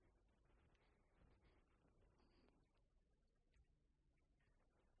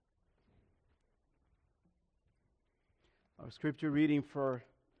Our scripture reading for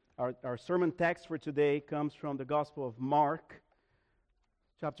our sermon text for today comes from the Gospel of Mark,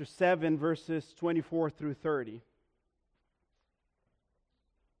 chapter 7, verses 24 through 30.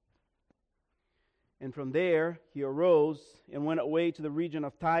 And from there he arose and went away to the region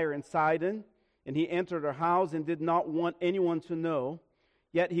of Tyre and Sidon, and he entered a house and did not want anyone to know,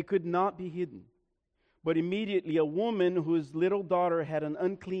 yet he could not be hidden. But immediately a woman whose little daughter had an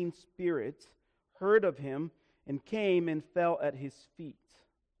unclean spirit heard of him, and came and fell at his feet.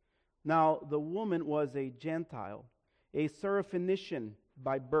 Now the woman was a Gentile, a Syrophoenician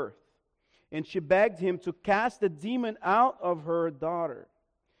by birth, and she begged him to cast the demon out of her daughter.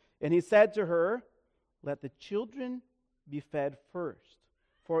 And he said to her, "Let the children be fed first,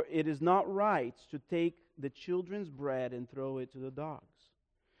 for it is not right to take the children's bread and throw it to the dogs."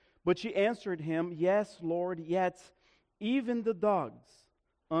 But she answered him, "Yes, Lord, yet even the dogs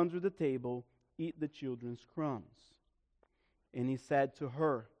under the table eat the children's crumbs." And he said to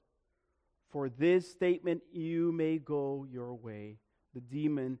her, "For this statement you may go your way. The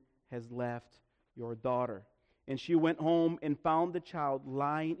demon has left your daughter." And she went home and found the child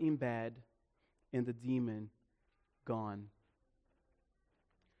lying in bed and the demon gone.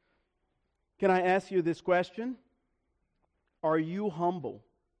 Can I ask you this question? Are you humble?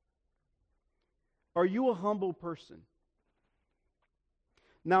 Are you a humble person?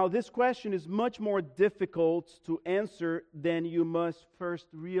 Now, this question is much more difficult to answer than you must first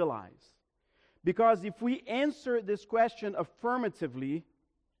realize. Because if we answer this question affirmatively,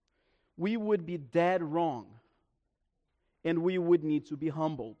 we would be dead wrong, and we would need to be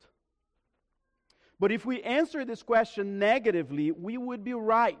humbled. But if we answer this question negatively, we would be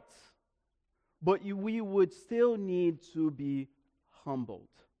right, but we would still need to be humbled.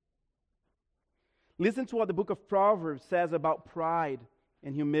 Listen to what the book of Proverbs says about pride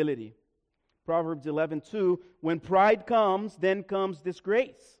and humility. Proverbs 11:2, "When pride comes, then comes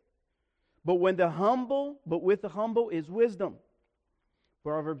disgrace. But with the humble is wisdom."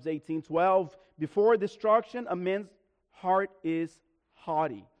 Proverbs 18:12, "Before destruction, a man's heart is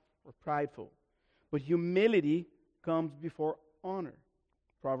haughty," or prideful, "but humility comes before honor."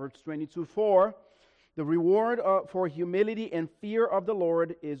 Proverbs 22:4, "The reward for humility and fear of the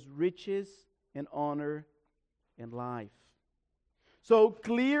Lord is riches and honor and life." So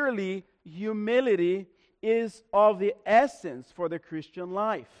clearly, humility is of the essence for the Christian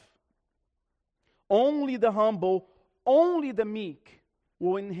life. Only the humble, only the meek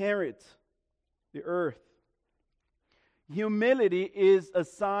will inherit the earth. Humility is a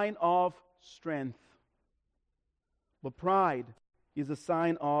sign of strength, but pride is a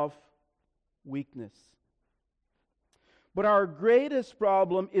sign of weakness. But our greatest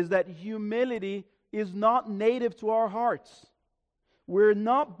problem is that humility is not native to our hearts. We're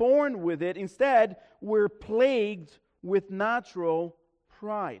not born with it. Instead, we're plagued with natural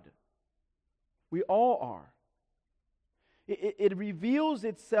pride. We all are. It reveals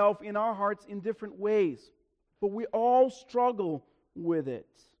itself in our hearts in different ways, but we all struggle with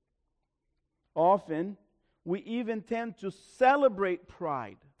it. Often, we even tend to celebrate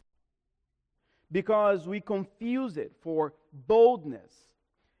pride because we confuse it for boldness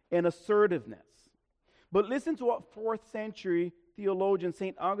and assertiveness. But listen to what 4th century theologian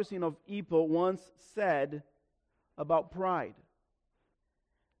St. Augustine of Hippo once said about pride.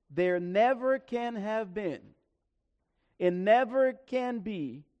 "There never can have been, and never can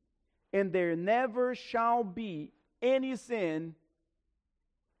be, and there never shall be any sin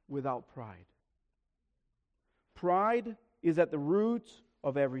without pride." Pride is at the root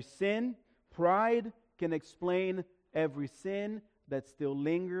of every sin. Pride can explain every sin that still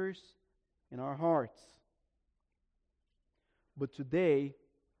lingers in our hearts. But today,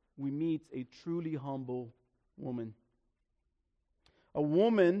 we meet a truly humble woman. A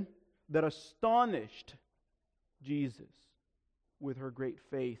woman that astonished Jesus with her great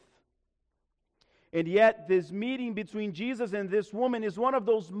faith. And yet, this meeting between Jesus and this woman is one of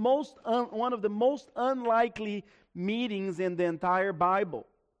the most unlikely meetings in the entire Bible.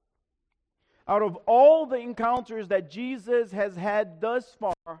 Out of all the encounters that Jesus has had thus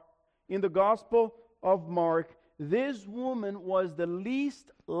far in the Gospel of Mark, this woman was the least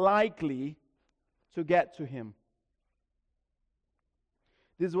likely to get to him.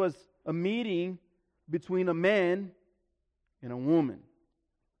 This was a meeting between a man and a woman.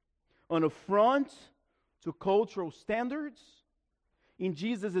 An affront to cultural standards. In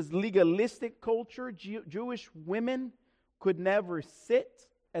Jesus' legalistic culture, Jewish women could never sit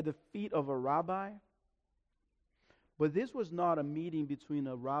at the feet of a rabbi. But this was not a meeting between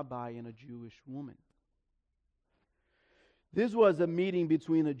a rabbi and a Jewish woman. This was a meeting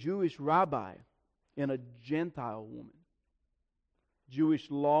between a Jewish rabbi and a Gentile woman.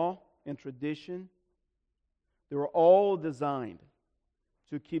 Jewish law and tradition, they were all designed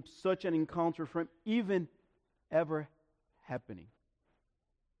to keep such an encounter from even ever happening.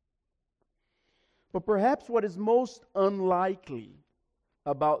 But perhaps what is most unlikely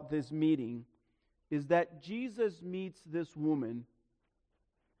about this meeting is that Jesus meets this woman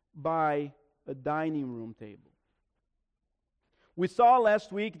by a dining room table. We saw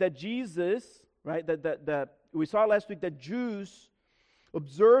last week that Jesus, right, we saw last week that Jews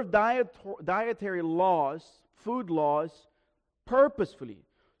observed dietary laws, food laws, purposefully,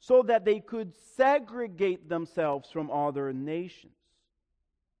 so that they could segregate themselves from other nations.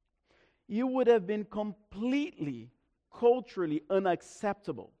 It would have been completely, culturally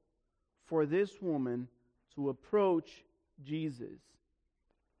unacceptable for this woman to approach Jesus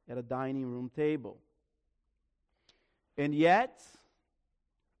at a dining room table. And yet,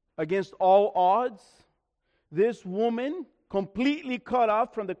 against all odds, this woman, completely cut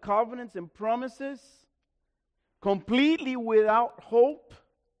off from the covenants and promises, completely without hope,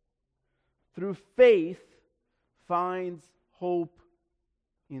 through faith, finds hope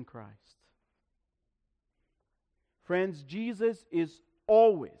in Christ. Friends, Jesus is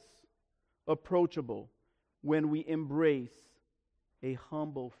always approachable when we embrace a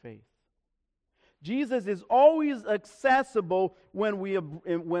humble faith. Jesus is always accessible when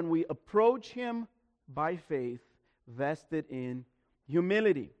we approach Him by faith, vested in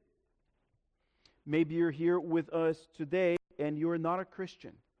humility. Maybe you're here with us today and you're not a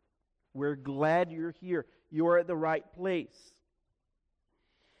Christian. We're glad you're here. You're at the right place.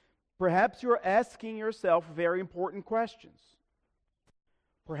 Perhaps you're asking yourself very important questions.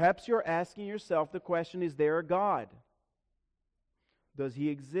 Perhaps you're asking yourself the question, is there a God? Does He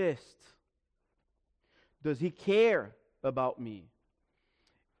exist? Does He care about me?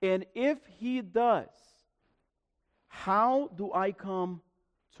 And if He does, how do I come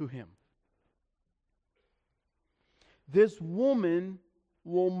to Him? This woman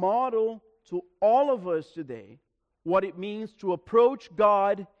will model to all of us today what it means to approach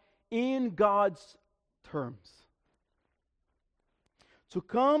God in God's terms. To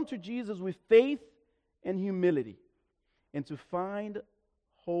come to Jesus with faith and humility, and to find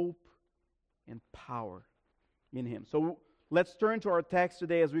hope and power in Him. So let's turn to our text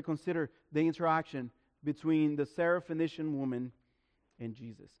today as we consider the interaction between the Syrophoenician woman and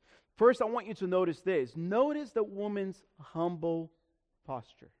Jesus. First, I want you to notice this. Notice the woman's humble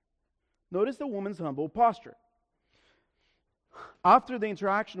posture. Notice the woman's humble posture. After the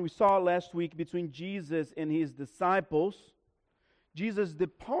interaction we saw last week between Jesus and His disciples, Jesus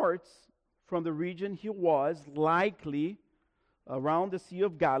departs from the region he was, likely around the Sea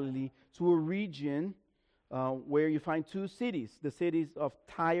of Galilee, to a region where you find two cities, the cities of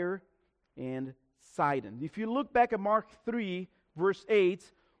Tyre and Sidon. If you look back at Mark 3, verse 8,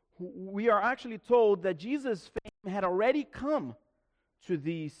 we are actually told that Jesus' fame had already come to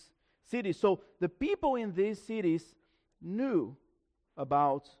these cities. So the people in these cities knew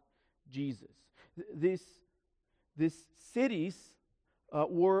about Jesus. These cities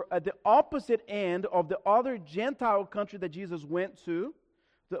were at the opposite end of the other Gentile country that Jesus went to.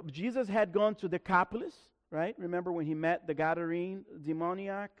 Jesus had gone to Decapolis, right? Remember when He met the Gadarene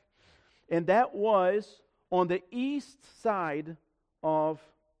demoniac? And that was on the east side of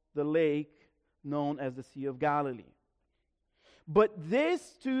the lake known as the Sea of Galilee. But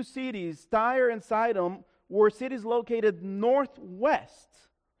these two cities, Tyre and Sidon, were cities located northwest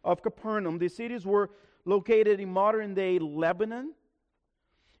of Capernaum. These cities were located in modern-day Lebanon,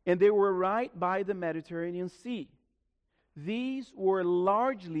 and they were right by the Mediterranean Sea. These were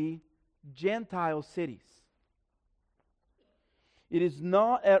largely Gentile cities. It is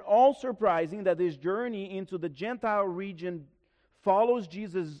not at all surprising that this journey into the Gentile region follows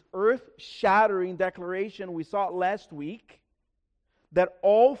Jesus' earth-shattering declaration we saw last week that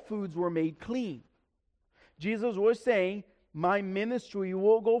all foods were made clean. Jesus was saying, my ministry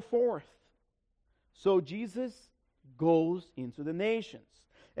will go forth. So Jesus goes into the nations.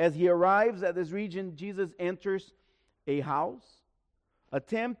 As He arrives at this region, Jesus enters a house,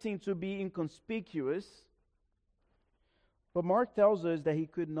 attempting to be inconspicuous. But Mark tells us that He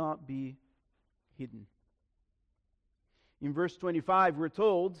could not be hidden. In verse 25, we're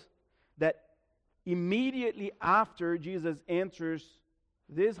told that immediately after Jesus enters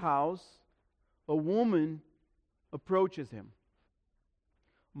this house, a woman approaches Him.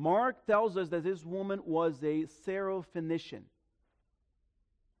 Mark tells us that this woman was a Syrophoenician,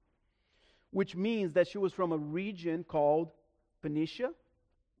 which means that she was from a region called Phoenicia,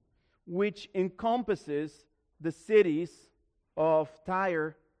 which encompasses the cities of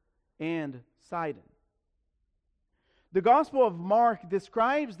Tyre and Sidon. The Gospel of Mark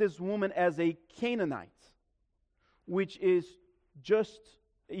describes this woman as a Canaanite, which is just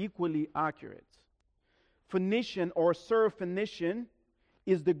equally accurate. Phoenician or Syrophoenician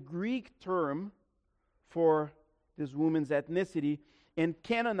is the Greek term for this woman's ethnicity, and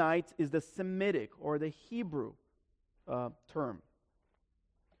Canaanite is the Semitic or the Hebrew term.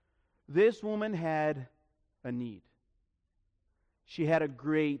 This woman had a need. She had a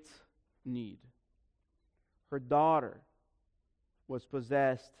great need. Her daughter was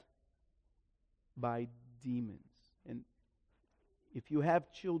possessed by demons. And if you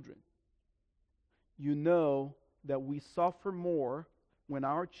have children, you know that we suffer more when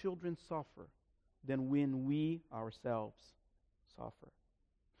our children suffer than when we ourselves suffer.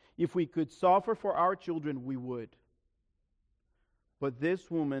 If we could suffer for our children, we would. But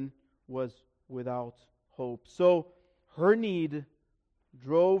this woman was without hope. So her need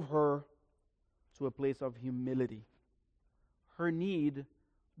drove her to a place of humility. Her need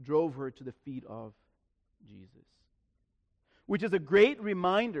drove her to the feet of Jesus. Which is a great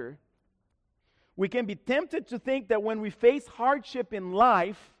reminder. We can be tempted to think that when we face hardship in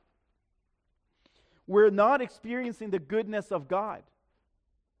life, we're not experiencing the goodness of God.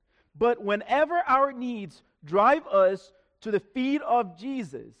 But whenever our needs drive us to the feet of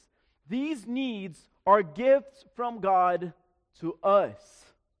Jesus, these needs are gifts from God to us.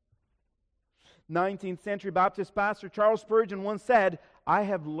 19th century Baptist pastor Charles Spurgeon once said, "I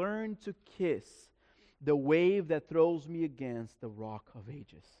have learned to kiss the wave that throws me against the rock of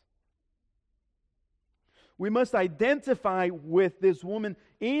ages." We must identify with this woman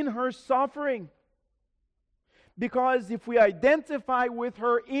in her suffering. Because if we identify with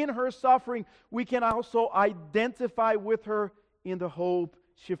her in her suffering, we can also identify with her in the hope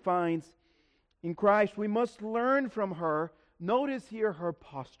she finds in Christ. We must learn from her. Notice here her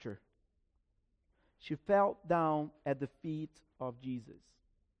posture. She fell down at the feet of Jesus.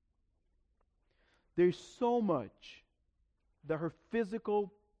 There's so much that her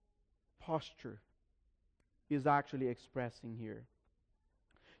physical posture is actually expressing here.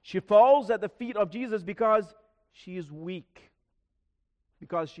 She falls at the feet of Jesus because she is weak,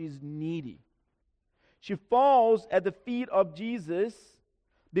 because she's needy. She falls at the feet of Jesus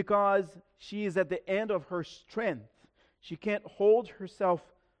because she is at the end of her strength. She can't hold herself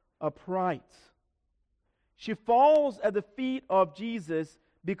upright. She falls at the feet of Jesus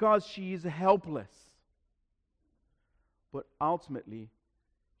because she is helpless. But ultimately,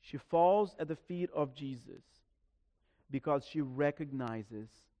 she falls at the feet of Jesus because she recognizes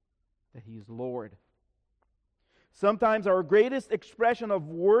that He is Lord. Sometimes our greatest expression of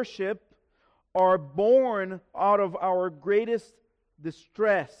worship are born out of our greatest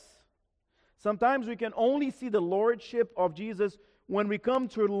distress. Sometimes we can only see the lordship of Jesus when we come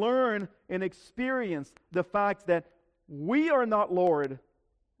to learn and experience the fact that we are not Lord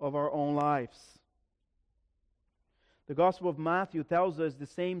of our own lives. The Gospel of Matthew tells us the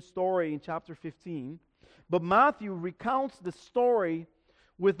same story in chapter 15, but Matthew recounts the story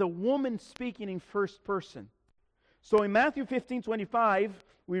with the woman speaking in first person. So in Matthew 15:25,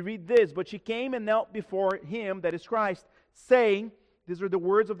 we read this, "But she came and knelt before Him," that is Christ, saying, these are the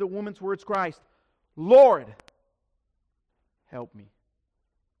words of the woman towards Christ, "Lord, help me."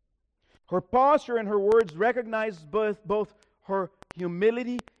 Her posture and her words recognize both her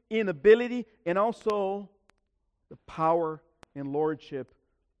humility, inability, and also the power and lordship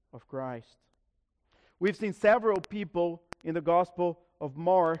of Christ. We've seen several people in the Gospel of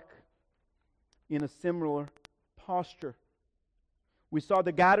Mark in a similar posture. We saw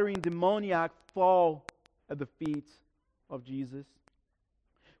the Gadarene demoniac fall at the feet of Jesus.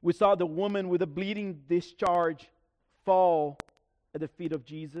 We saw the woman with a bleeding discharge fall at the feet of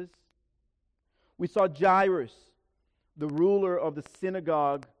Jesus. We saw Jairus, the ruler of the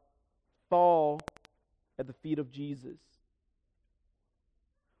synagogue, fall at the feet of Jesus.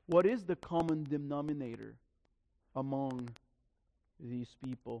 What is the common denominator among these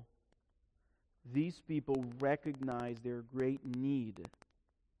people? These people recognize their great need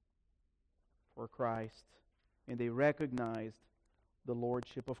for Christ, and they recognized the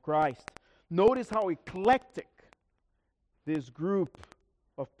lordship of Christ. Notice how eclectic this group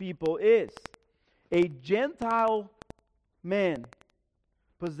of people is. A Gentile man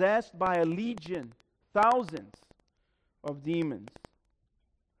possessed by a legion, thousands of demons.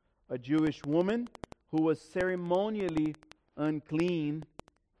 A Jewish woman who was ceremonially unclean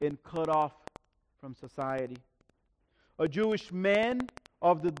and cut off from society. A Jewish man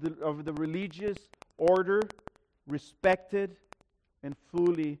of the religious order, respected and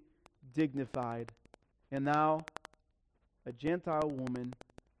fully dignified. And now, a Gentile woman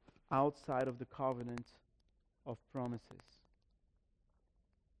outside of the covenant of promises.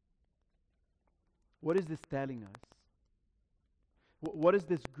 What is this telling us? What does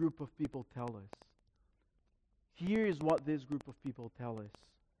this group of people tell us? Here is what this group of people tell us.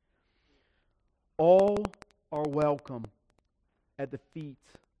 All are welcome at the feet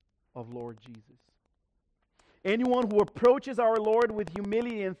of Lord Jesus. Anyone who approaches our Lord with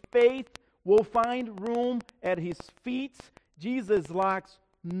humility and faith will find room at His feet. Jesus lacks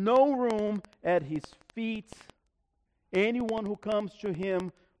no room at His feet. Anyone who comes to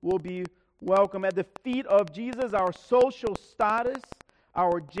Him will be welcome. At the feet of Jesus, our social status,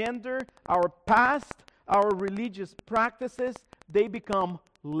 our gender, our past, our religious practices, they become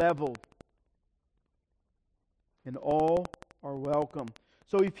leveled. And all are welcome.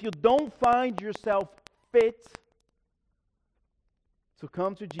 So if you don't find yourself fit to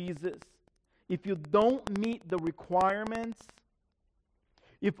come to Jesus, if you don't meet the requirements,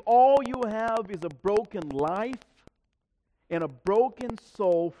 if all you have is a broken life and a broken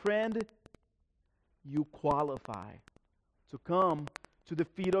soul, friend, you qualify to come to the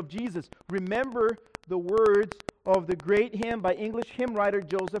feet of Jesus. Remember the words of the great hymn by English hymn writer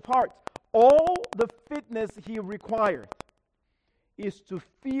Joseph Hart. All the fitness he requires is to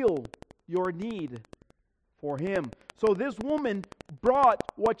feel your need for Him. So this woman brought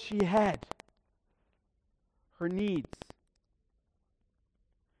what she had, her needs.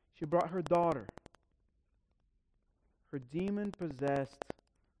 She brought her daughter, her demon-possessed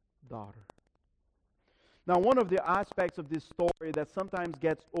daughter. Now, one of the aspects of this story that sometimes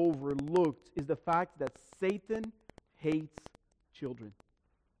gets overlooked is the fact that Satan hates children.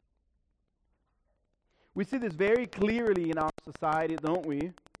 We see this very clearly in our society, don't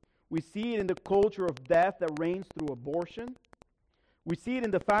we? We see it in the culture of death that reigns through abortion. We see it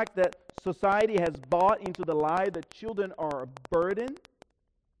in the fact that society has bought into the lie that children are a burden.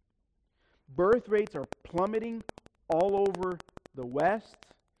 Birth rates are plummeting all over the West.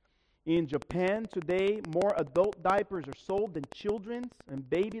 In Japan today, more adult diapers are sold than children's and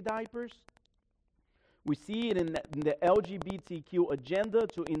baby diapers. We see it in the LGBTQ agenda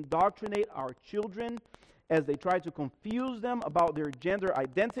to indoctrinate our children as they try to confuse them about their gender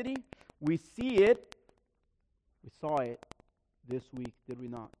identity. We saw it this week, did we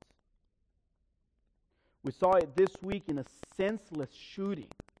not? We saw it this week in a senseless shooting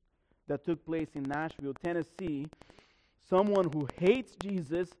that took place in Nashville, Tennessee. Someone who hates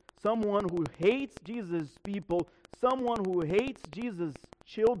Jesus, someone who hates Jesus' people, someone who hates Jesus'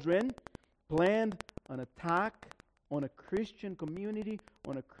 children, planned an attack on a Christian community,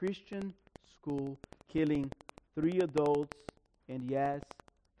 on a Christian school, killing 3 adults and, yes,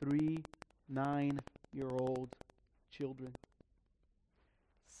 3 9-year-old children.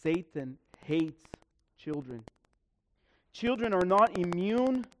 Satan hates children. Children are not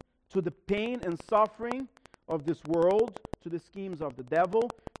immune to the pain and suffering of this world, to the schemes of the devil.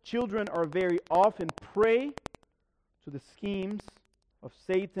 Children are very often prey to the schemes of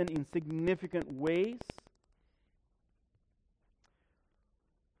Satan in significant ways.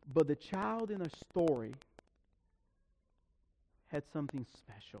 But the child in a story had something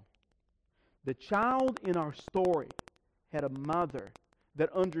special. The child in our story had a mother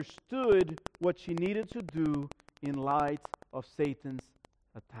that understood what she needed to do in light of Satan's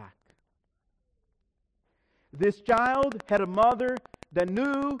attack. This child had a mother that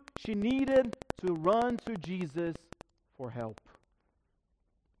knew she needed to run to Jesus for help.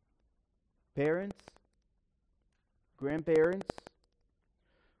 Parents, grandparents,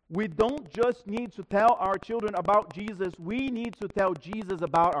 we don't just need to tell our children about Jesus, we need to tell Jesus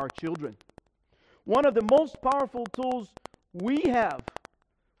about our children. One of the most powerful tools we have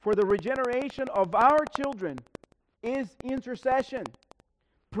for the regeneration of our children is intercession.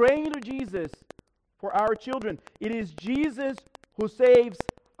 Praying to Jesus for our children. It is Jesus who saves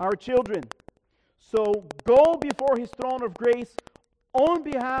our children. So go before His throne of grace on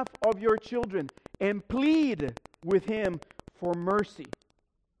behalf of your children and plead with Him for mercy.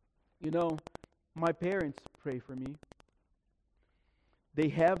 You know, my parents pray for me. They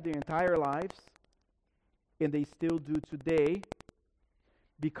have their entire lives, and they still do today,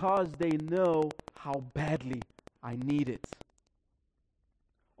 because they know how badly I need it.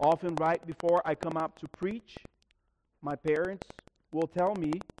 Often right before I come up to preach, my parents will tell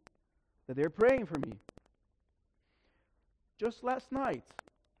me that they're praying for me. Just last night,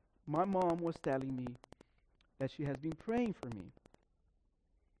 my mom was telling me that she has been praying for me.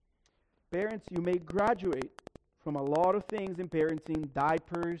 Parents, you may graduate from a lot of things in parenting,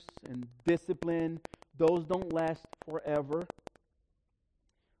 diapers and discipline. Those don't last forever.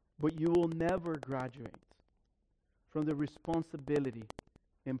 But you will never graduate from the responsibility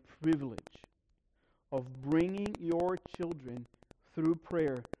and privilege of bringing your children through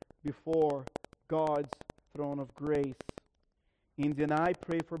prayer before God's throne of grace. Indy and I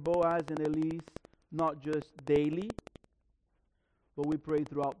pray for Boaz and Elise not just daily, but we pray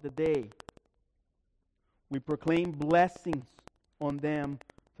throughout the day. We proclaim blessings on them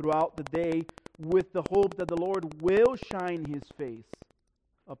throughout the day with the hope that the Lord will shine His face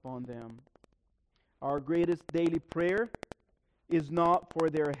upon them. Our greatest daily prayer is not for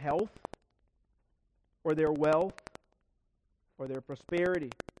their health or their wealth or their prosperity.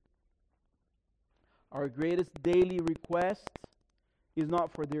 Our greatest daily request is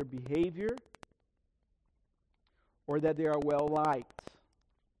not for their behavior or that they are well liked.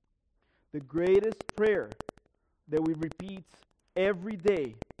 The greatest prayer that we repeat every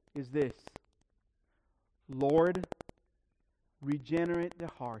day is this: Lord, regenerate the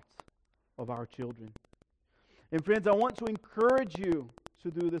hearts of our children. And friends, I want to encourage you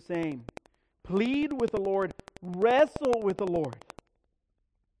to do the same. Plead with the Lord, wrestle with the Lord,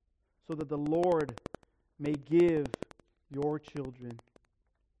 so that the Lord may give your children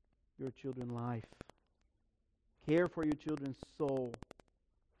life. Care for your children's soul.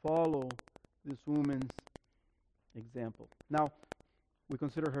 Follow this woman's example. Now, we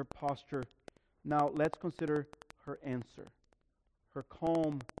consider her posture. Now, let's consider her answer, her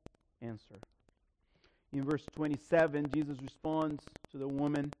calm answer. In verse 27, Jesus responds to the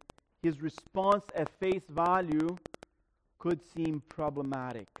woman. His response at face value could seem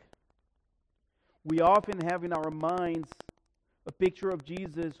problematic. We often have in our minds a picture of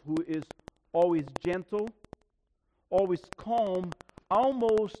Jesus who is always gentle, always calm,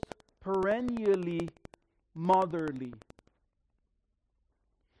 almost perennially motherly.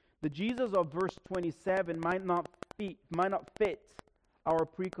 The Jesus of verse 27 might not fit our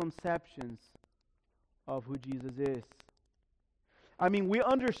preconceptions of who Jesus is. I mean, we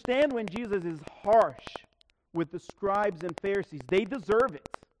understand when Jesus is harsh with the scribes and Pharisees. They deserve it.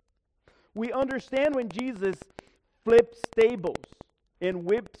 We understand when Jesus flips tables and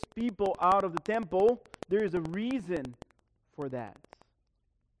whips people out of the temple. There is a reason for that.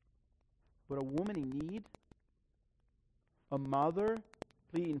 But a woman in need, a mother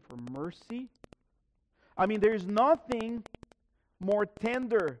pleading for mercy. I mean, there is nothing more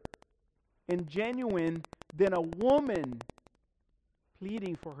tender and genuine than a woman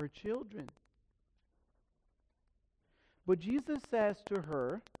pleading for her children. But Jesus says to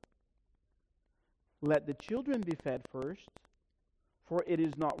her, let the children be fed first, for it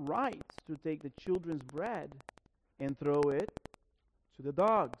is not right to take the children's bread and throw it to the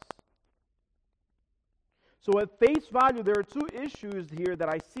dogs. So at face value, there are two issues here that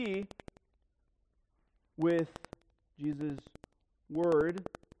I see with Jesus' word.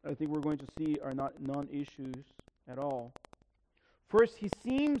 I think we're going to see are not non-issues at all. First, he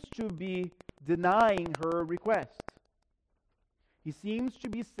seems to be denying her request. He seems to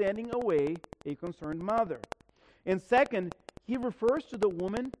be sending away a concerned mother. And second, he refers to the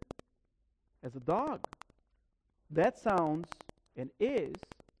woman as a dog. That sounds and is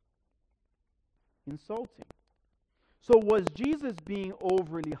insulting. So was Jesus being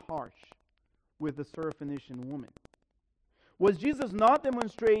overly harsh with the Syrophoenician woman? Was Jesus not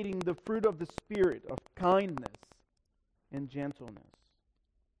demonstrating the fruit of the Spirit of kindness and gentleness?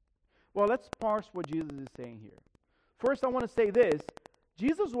 Well, let's parse what Jesus is saying here. First, I want to say this.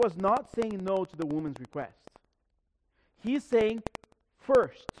 Jesus was not saying no to the woman's request. He's saying,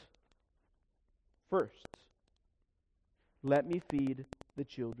 first, let me feed the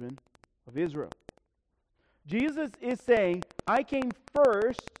children of Israel. Jesus is saying, I came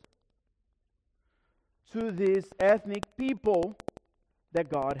first to this ethnic people that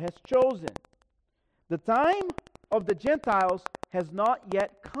God has chosen. The time of the Gentiles has not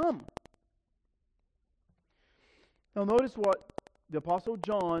yet come. Now notice what the Apostle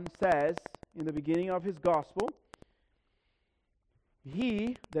John says in the beginning of his gospel.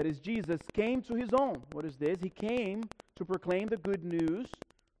 He, that is Jesus, came to his own. What is this? He came to proclaim the good news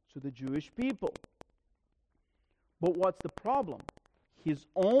to the Jewish people. But what's the problem? His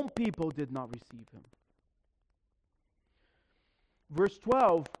own people did not receive him. Verse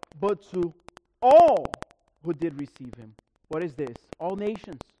 12, but to all who did receive him. What is this? All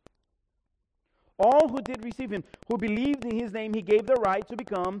nations. All who did receive him, who believed in his name, he gave the right to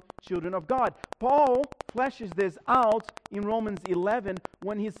become children of God. Paul fleshes this out in Romans 11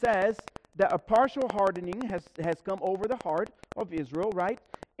 when he says that a partial hardening has come over the heart of Israel, right?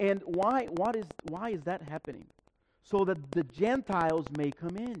 And why is that happening? So that the Gentiles may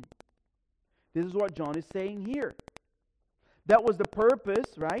come in. This is what John is saying here. That was the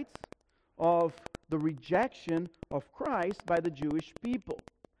purpose, right, of the rejection of Christ by the Jewish people.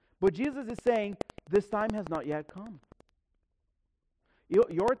 But Jesus is saying, this time has not yet come.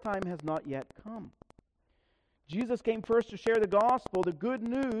 Your time has not yet come. Jesus came first to share the gospel, the good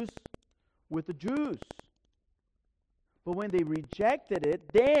news, with the Jews. But when they rejected it,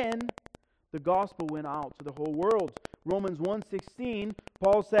 then the gospel went out to the whole world. Romans 1:16,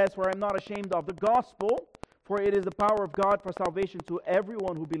 Paul says, "For I am not ashamed of the gospel, for it is the power of God for salvation to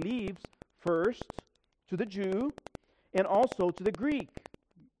everyone who believes, first to the Jew, and also to the Greek."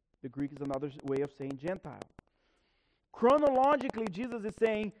 The Greek is another way of saying Gentile. Chronologically, Jesus is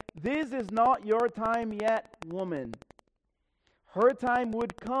saying, this is not your time yet, woman. Her time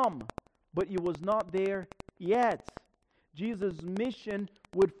would come, but it was not there yet. Jesus' mission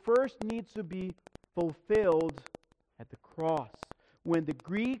would first need to be fulfilled at the cross. When the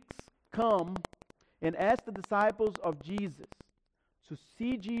Greeks come and ask the disciples of Jesus to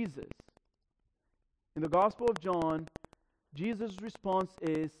see Jesus, in the Gospel of John, Jesus' response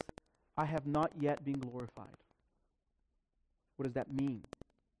is, "I have not yet been glorified." What does that mean?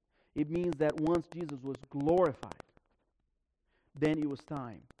 It means that once Jesus was glorified, then it was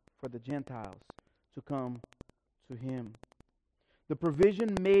time for the Gentiles to come to him. The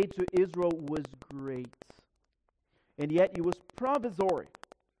provision made to Israel was great, and yet it was provisory.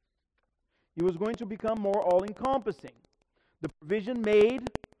 It was going to become more all-encompassing. The provision made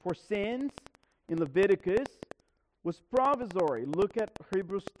for sins in Leviticus was provisory. Look at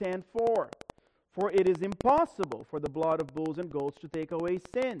Hebrews 10:4. For it is impossible for the blood of bulls and goats to take away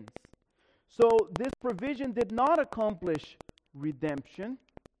sins. So this provision did not accomplish redemption.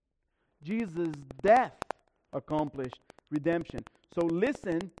 Jesus' death accomplished redemption. So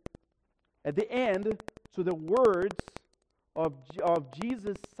listen at the end to the words of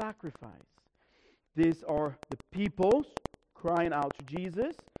Jesus' sacrifice. These are the peoples crying out to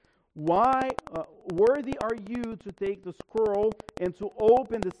Jesus, "Why worthy are you to take the scroll and to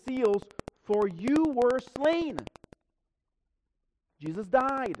open the seals? For you were slain." Jesus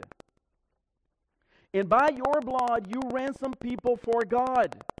died. "And by your blood you ransomed people for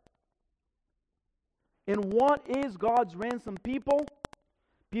God." And what is God's ransomed people?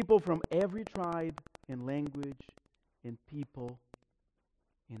 People from every tribe and language and people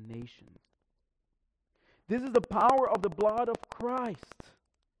and nation. This is the power of the blood of Christ.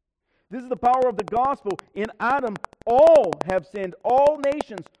 This is the power of the gospel. In Adam, all have sinned, all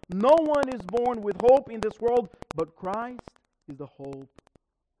nations. No one is born with hope in this world, but Christ is the hope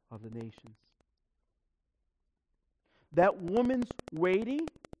of the nations. That woman's waiting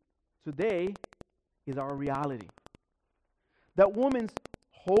today is our reality. That woman's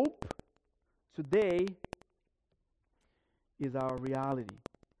hope today is our reality.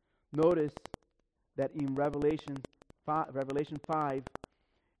 Notice that in Revelation 5,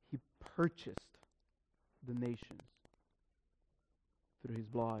 he purchased the nations through his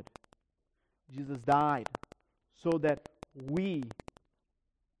blood. Jesus died so that we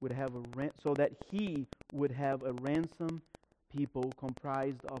would have so that he would have a ransom people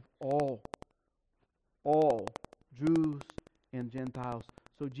comprised of all Jews and Gentiles.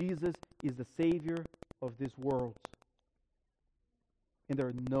 So Jesus is the Savior of this world. And there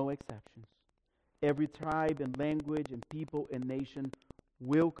are no exceptions. Every tribe and language and people and nation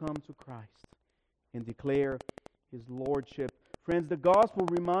will come to Christ and declare his lordship. Friends, the gospel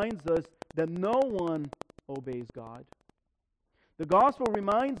reminds us that no one obeys God. The gospel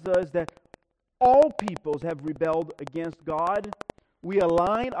reminds us that all peoples have rebelled against God. We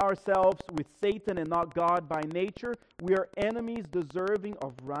align ourselves with Satan and not God by nature. We are enemies deserving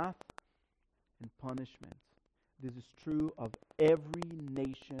of wrath and punishment. This is true of every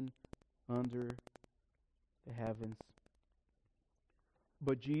nation under the heavens.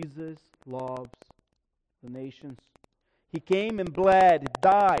 But Jesus loves the nations. He came and bled,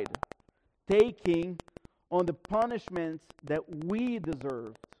 died, taking on the punishments that we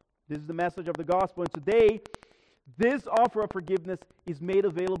deserved. This is the message of the gospel. And today, this offer of forgiveness is made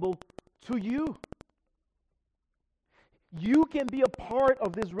available to you. You can be a part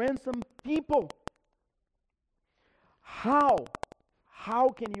of this ransomed people. How? How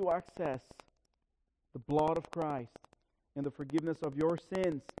can you access the blood of Christ and the forgiveness of your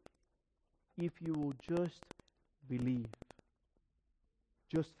sins? If you will just believe.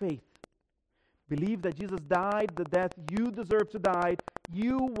 Just faith. Believe that Jesus died the death you deserve to die.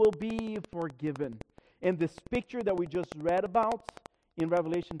 You will be forgiven. And this picture that we just read about in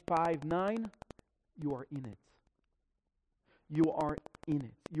Revelation 5:9, you are in it. You are in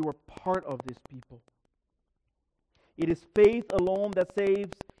it. You are part of this people. It is faith alone that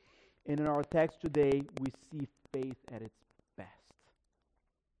saves. And in our text today, we see faith at its best.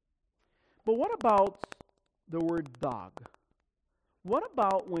 But what about the word dog? What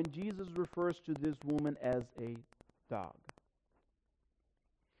about when Jesus refers to this woman as a dog?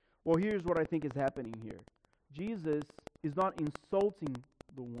 Well, here's what I think is happening here. Jesus is not insulting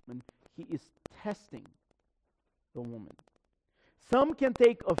the woman, he is testing the woman. Some can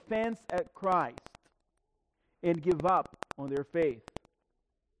take offense at Christ and give up on their faith.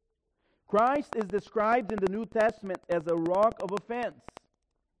 Christ is described in the New Testament as a rock of offense.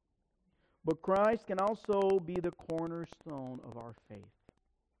 But Christ can also be the cornerstone of our faith.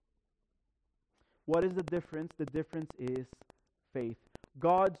 What is the difference? The difference is faith.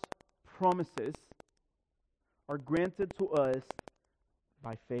 God's promises are granted to us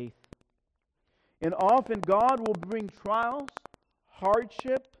by faith. And often God will bring trials,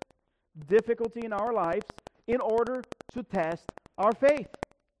 hardship, difficulty in our lives in order to test our faith.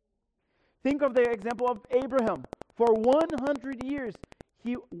 Think of the example of Abraham. For 100 years,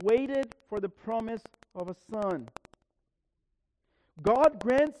 he waited for the promise of a son. God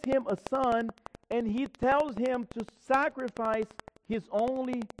grants him a son, and he tells him to sacrifice his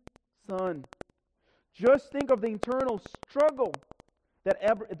only son. Just think of the internal struggle that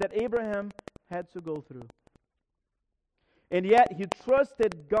Abraham had to go through. And yet he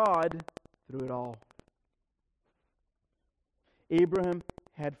trusted God through it all. Abraham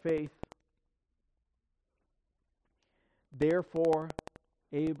had faith. Therefore,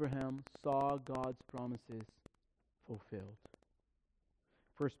 Abraham saw God's promises fulfilled.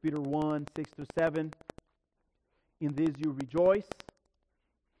 1 Peter 1, 6-7. In this you rejoice,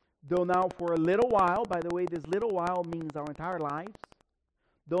 though now for a little while, by the way, this little while means our entire lives,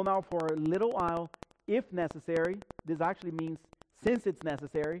 though now for a little while, if necessary, this actually means since it's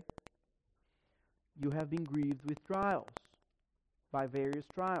necessary, you have been grieved with trials, by various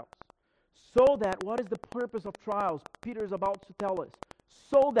trials. So that, what is the purpose of trials? Peter is about to tell us.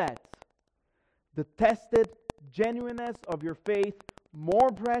 So that the tested genuineness of your faith, more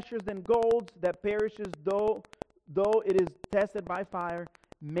precious than gold that perishes though it is tested by fire,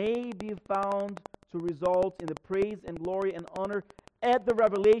 may be found to result in the praise and glory and honor at the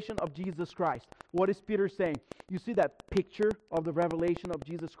revelation of Jesus Christ. What is Peter saying? You see that picture of the revelation of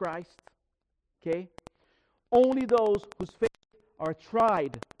Jesus Christ? Okay? Only those whose faith are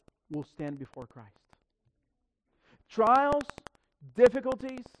tried will stand before Christ. Trials,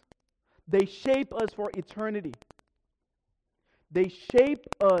 difficulties, they shape us for eternity. They shape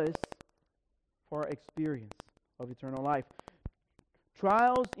us for our experience of eternal life.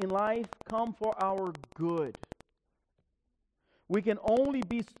 Trials in life come for our good. We can only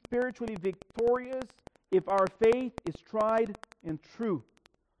be spiritually victorious if our faith is tried and true.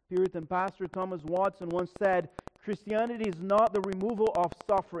 Puritan pastor Thomas Watson once said, Christianity is not the removal of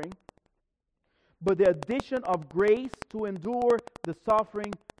suffering, but the addition of grace to endure the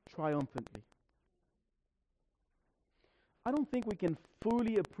suffering triumphantly. I don't think we can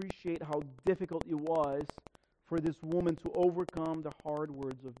fully appreciate how difficult it was for this woman to overcome the hard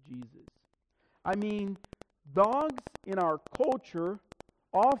words of Jesus. I mean, dogs in our culture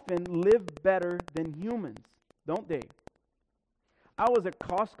often live better than humans, don't they? I was at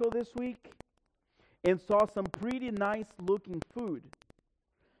Costco this week and saw some pretty nice looking food.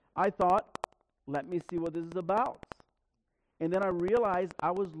 I thought, let me see what this is about. And then I realized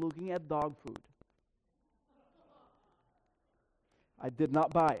I was looking at dog food. I did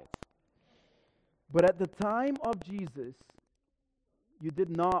not buy it. But at the time of Jesus, you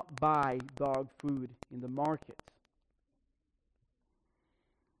did not buy dog food in the market.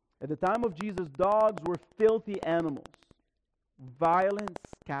 At the time of Jesus, dogs were filthy animals, violent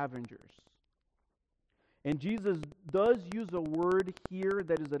scavengers. And Jesus does use a word here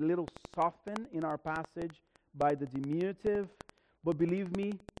that is a little softened in our passage by the diminutive, but believe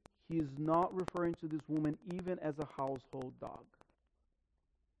me, he is not referring to this woman even as a household dog.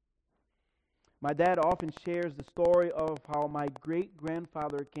 My dad often shares the story of how my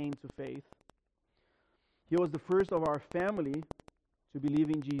great-grandfather came to faith. He was the first of our family to believe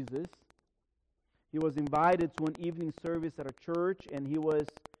in Jesus. He was invited to an evening service at a church, and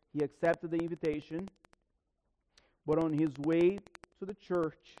he accepted the invitation. But on his way to the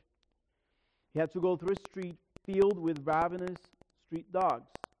church, he had to go through a street filled with ravenous street dogs.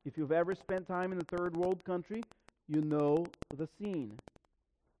 If you've ever spent time in a third world country, you know the scene.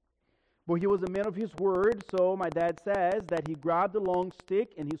 But he was a man of his word, so my dad says that he grabbed a long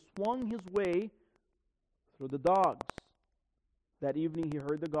stick and he swung his way through the dogs. That evening he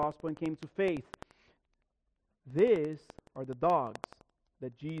heard the gospel and came to faith. These are the dogs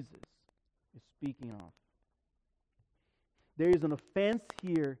that Jesus is speaking of. There is an offense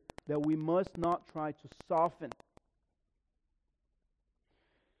here that we must not try to soften.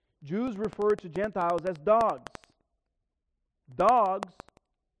 Jews refer to Gentiles as dogs. Dogs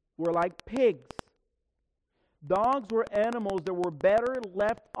were like pigs. Dogs were animals that were better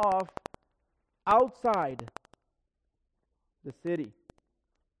left off outside the city.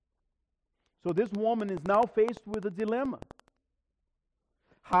 So this woman is now faced with a dilemma.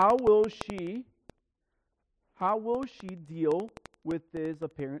 How will she deal with this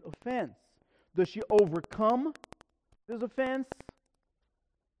apparent offense? Does she overcome this offense,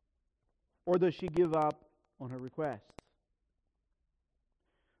 or does she give up on her request?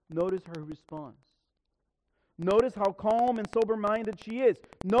 Notice her response. Notice how calm and sober-minded she is.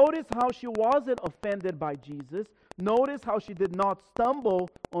 Notice how she wasn't offended by Jesus. Notice how she did not stumble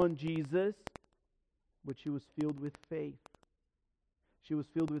on Jesus, but she was filled with faith. She was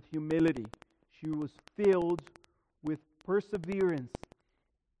filled with humility. She was filled with perseverance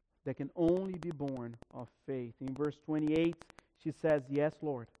that can only be born of faith. In verse 28, she says, "Yes,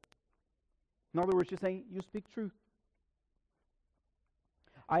 Lord." In other words, she's saying, "You speak truth.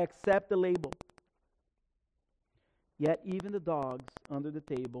 I accept the label. Yet even the dogs under the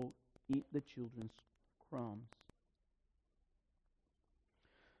table eat the children's crumbs."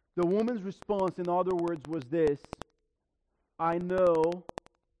 The woman's response, in other words, was this: "I know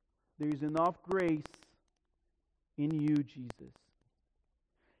there is enough grace in you, Jesus,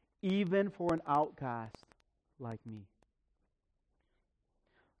 even for an outcast like me."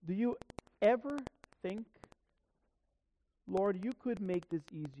 Do you ever think, "Lord, you could make this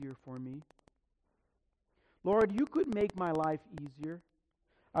easier for me. Lord, you could make my life easier"?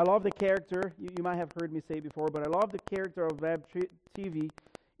 I love the character, you might have heard me say before, but I love the character of Webb TV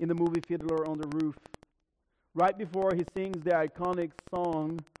in the movie Fiddler on the Roof. Right before he sings the iconic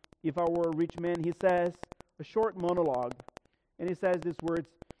song, "If I Were a Rich Man," he says a short monologue, and he says these words: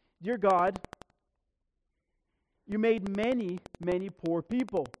 "Dear God, you made many, many poor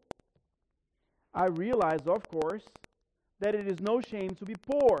people. I realize, of course, that it is no shame to be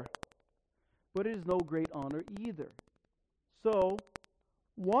poor, but it is no great honor either. So,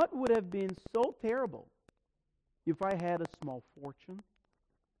 what would have been so terrible if I had a small fortune?"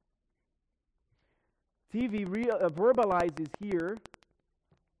 TV verbalizes here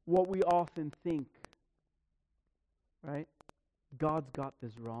what we often think, right? God's got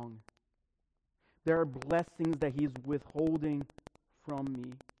this wrong. There are blessings that He's withholding from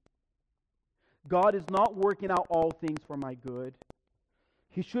me. God is not working out all things for my good.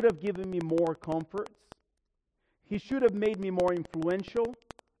 He should have given me more comforts. He should have made me more influential,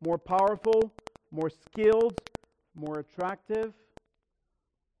 more powerful, more skilled, more attractive,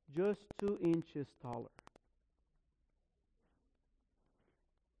 just 2 inches taller.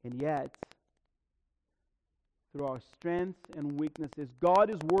 And yet, through our strengths and weaknesses,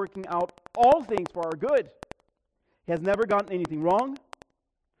 God is working out all things for our good. He has never gotten anything wrong.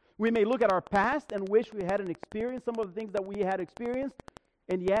 We may look at our past and wish we hadn't experienced some of the things that we had experienced,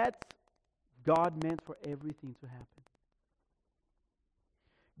 and yet, God meant for everything to happen.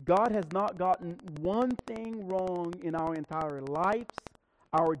 God has not gotten one thing wrong in our entire lives,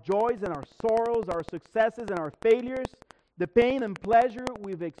 our joys and our sorrows, our successes and our failures, the pain and pleasure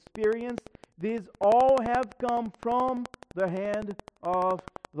we've experienced. These all have come from the hand of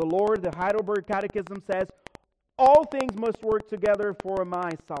the Lord. The Heidelberg Catechism says, "All things must work together for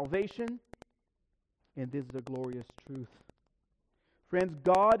my salvation." And this is a glorious truth. Friends,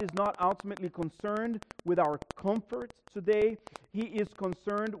 God is not ultimately concerned with our comfort today. He is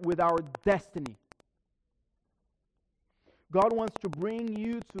concerned with our destiny. God wants to bring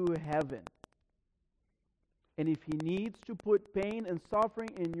you to heaven. And if He needs to put pain and suffering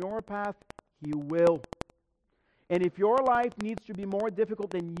in your path, He will. And if your life needs to be more difficult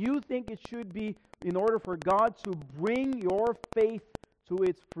than you think it should be in order for God to bring your faith to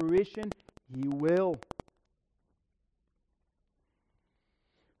its fruition, He will.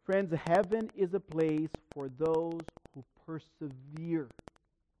 Friends, heaven is a place for those who persevere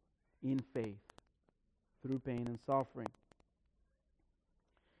in faith through pain and suffering.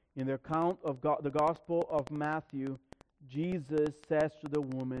 In the account of the Gospel of Matthew, Jesus says to the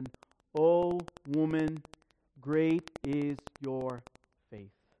woman, "O woman, great is your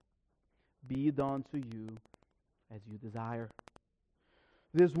faith. Be done to you as you desire."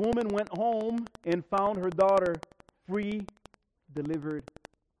 This woman went home and found her daughter free, delivered,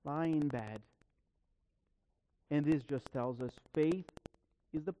 lying in bed. And this just tells us faith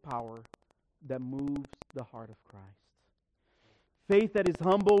is the power that moves the heart of Christ. Faith that is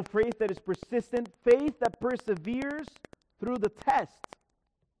humble, faith that is persistent, faith that perseveres through the test.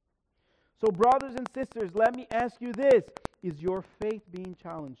 So brothers and sisters, let me ask you this. Is your faith being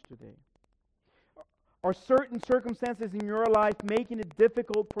challenged today? Are certain circumstances in your life making it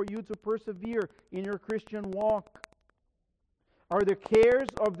difficult for you to persevere in your Christian walk? Are the cares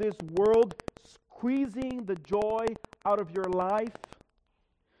of this world squeezing the joy out of your life?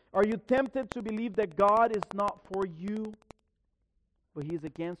 Are you tempted to believe that God is not for you, but He is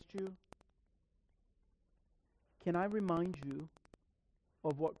against you? Can I remind you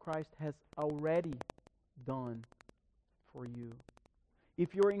of what Christ has already done for you?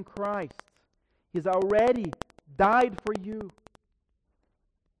 If you're in Christ, He's already died for you.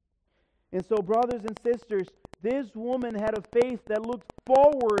 And so, brothers and sisters, this woman had a faith that looked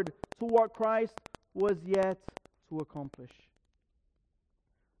forward to what Christ was yet to accomplish.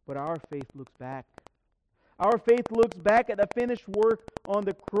 But our faith looks back. Our faith looks back at the finished work on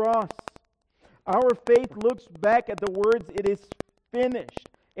the cross. Our faith looks back at the words, "It is finished,"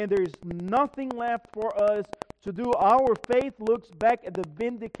 and there is nothing left for us to do. Our faith looks back at the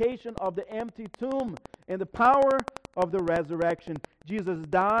vindication of the empty tomb and the power of the resurrection. Jesus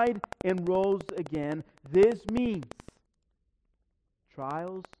died and rose again. This means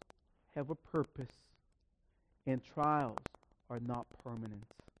trials have a purpose, and trials are not permanent.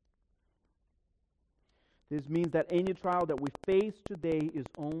 This means that any trial that we face today is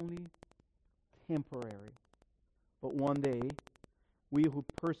only temporary. But one day, we who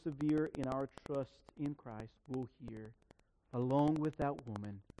persevere in our trust in Christ will hear, along with that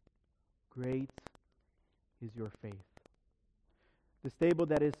woman, "Great is your faith." This table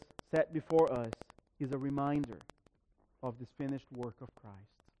that is set before us is a reminder of this finished work of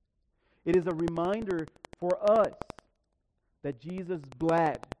Christ. It is a reminder for us that Jesus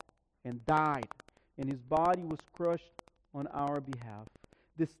bled and died, and His body was crushed on our behalf.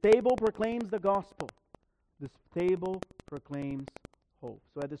 This table proclaims the gospel. This table proclaims hope.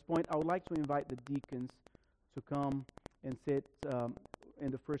 So at this point, I would like to invite the deacons to come and sit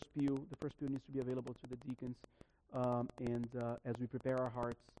in the first pew. The first pew needs to be available to the deacons, as we prepare our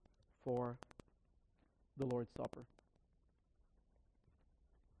hearts for the Lord's Supper.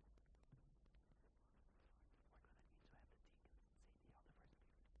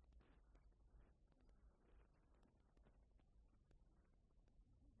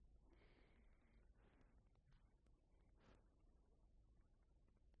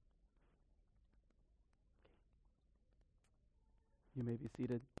 You may be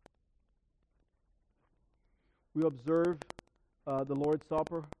seated. We observe the Lord's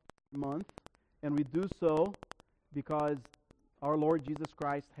Supper month, and we do so because our Lord Jesus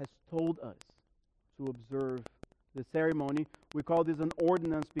Christ has told us to observe the ceremony. We call this an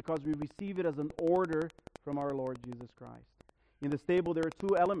ordinance because we receive it as an order from our Lord Jesus Christ. In this table there are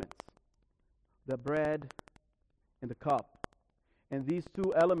two elements, the bread and the cup. And these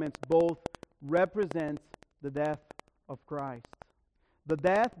two elements both represent the death of Christ, the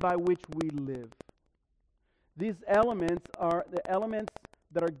death by which we live. These elements are the elements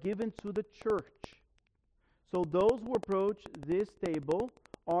that are given to the church. So those who approach this table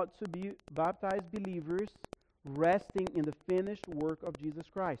ought to be baptized believers resting in the finished work of Jesus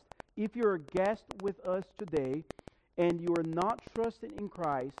Christ. If you're a guest with us today and you are not trusting in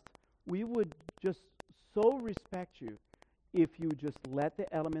Christ, we would just so respect you if you just let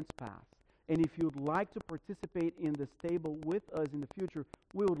the elements pass. And if you'd like to participate in this table with us in the future,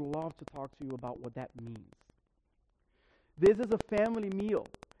 we would love to talk to you about what that means. This is a family meal.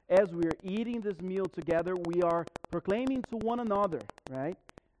 As we are eating this meal together, we are proclaiming to one another, right?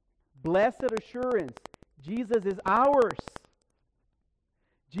 Blessed assurance, Jesus is ours.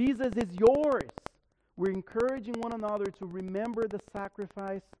 Jesus is yours. We're encouraging one another to remember the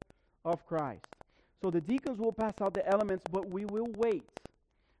sacrifice of Christ. So the deacons will pass out the elements, but we will wait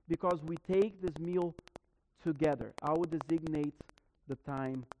because we take this meal together. I will designate the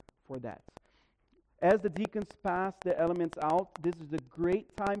time for that. As the deacons pass the elements out, this is a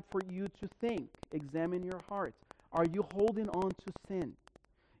great time for you to think, examine your heart. Are you holding on to sin?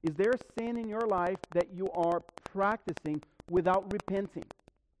 Is there a sin in your life that you are practicing without repenting?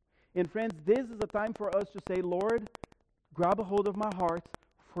 And friends, this is a time for us to say, Lord, grab a hold of my heart,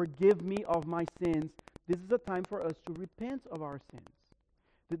 forgive me of my sins. This is a time for us to repent of our sins.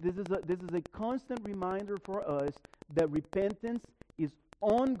 This is a constant reminder for us that repentance is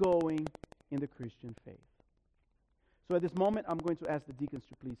ongoing in the Christian faith. So at this moment, I'm going to ask the deacons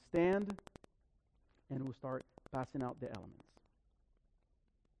to please stand, and we'll start passing out the elements.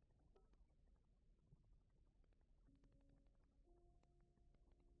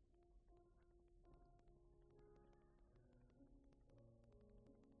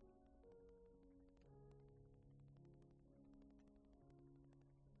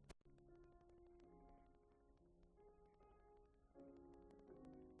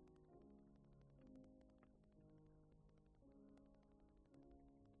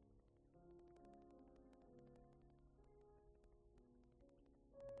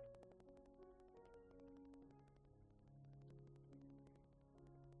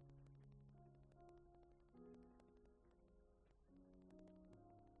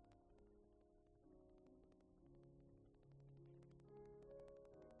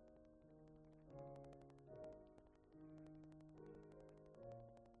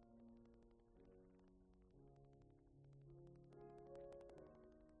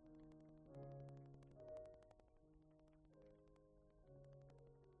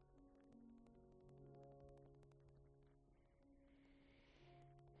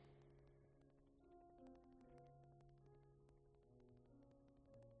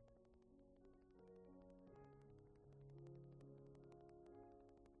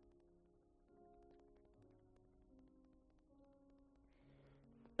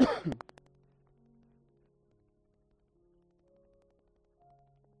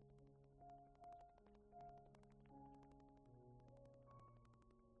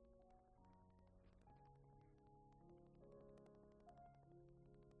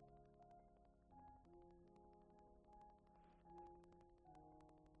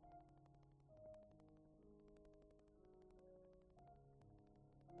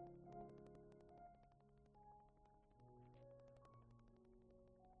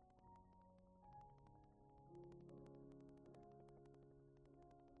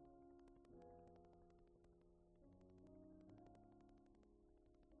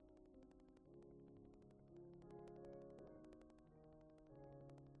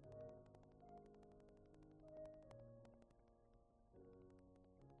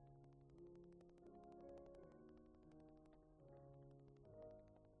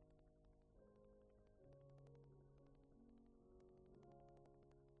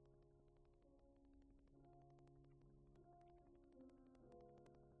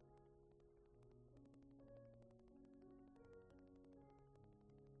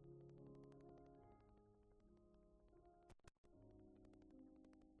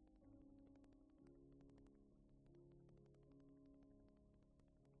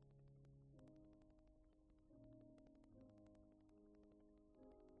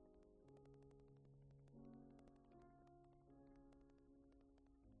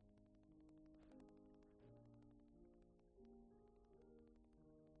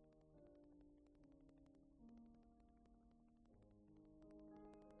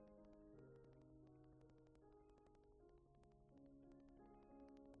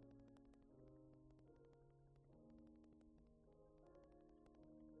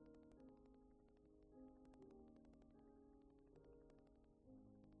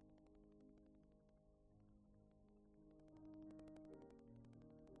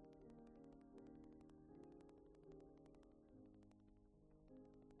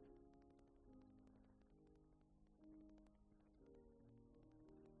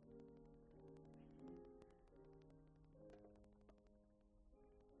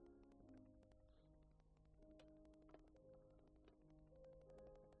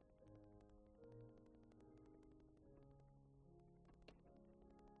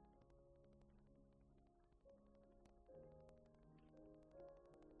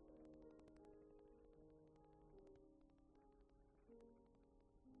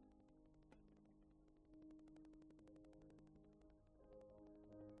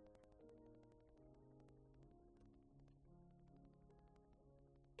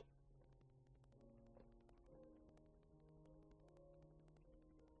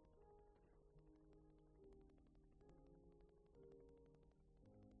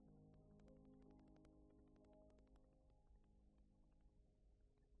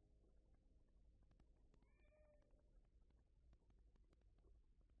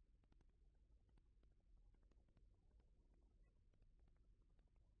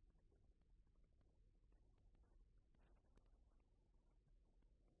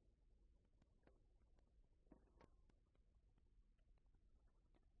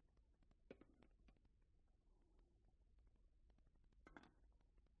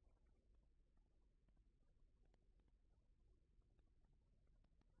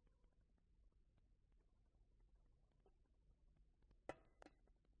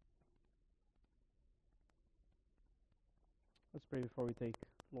 Let's pray before we take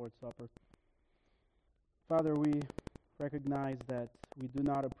Lord's Supper. Father, we recognize that we do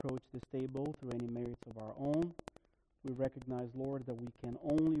not approach this table through any merits of our own. We recognize, Lord, that we can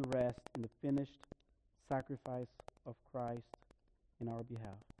only rest in the finished sacrifice of Christ in our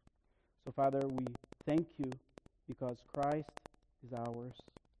behalf. So, Father, we thank you because Christ is ours.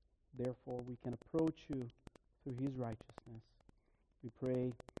 Therefore, we can approach you through his righteousness. We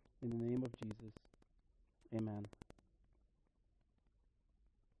pray in the name of Jesus. Amen.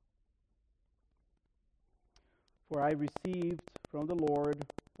 For I received from the Lord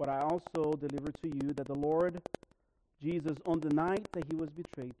what I also delivered to you, that the Lord Jesus, on the night that he was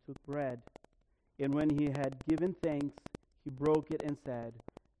betrayed, took bread. And when he had given thanks, he broke it and said,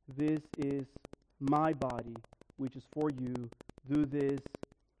 "This is my body, which is for you. Do this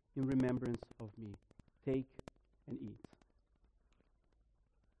in remembrance of me." Take and eat.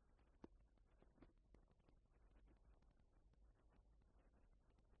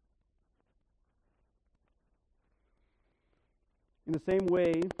 In the same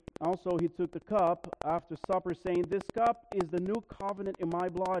way, also he took the cup after supper, saying, "This cup is the new covenant in my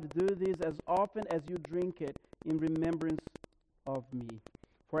blood. Do this as often as you drink it in remembrance of me.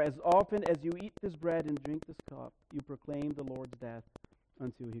 For as often as you eat this bread and drink this cup, you proclaim the Lord's death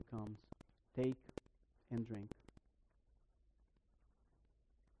until he comes. Take and drink.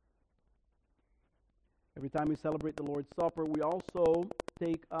 Every time we celebrate the Lord's Supper, we also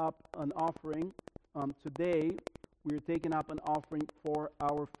take up an offering. Today, we're taking up an offering for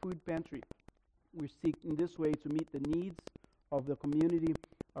our food pantry. We're seeking this way to meet the needs of the community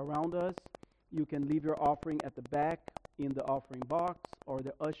around us. You can leave your offering at the back in the offering box, or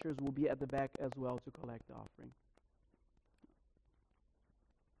the ushers will be at the back as well to collect the offering.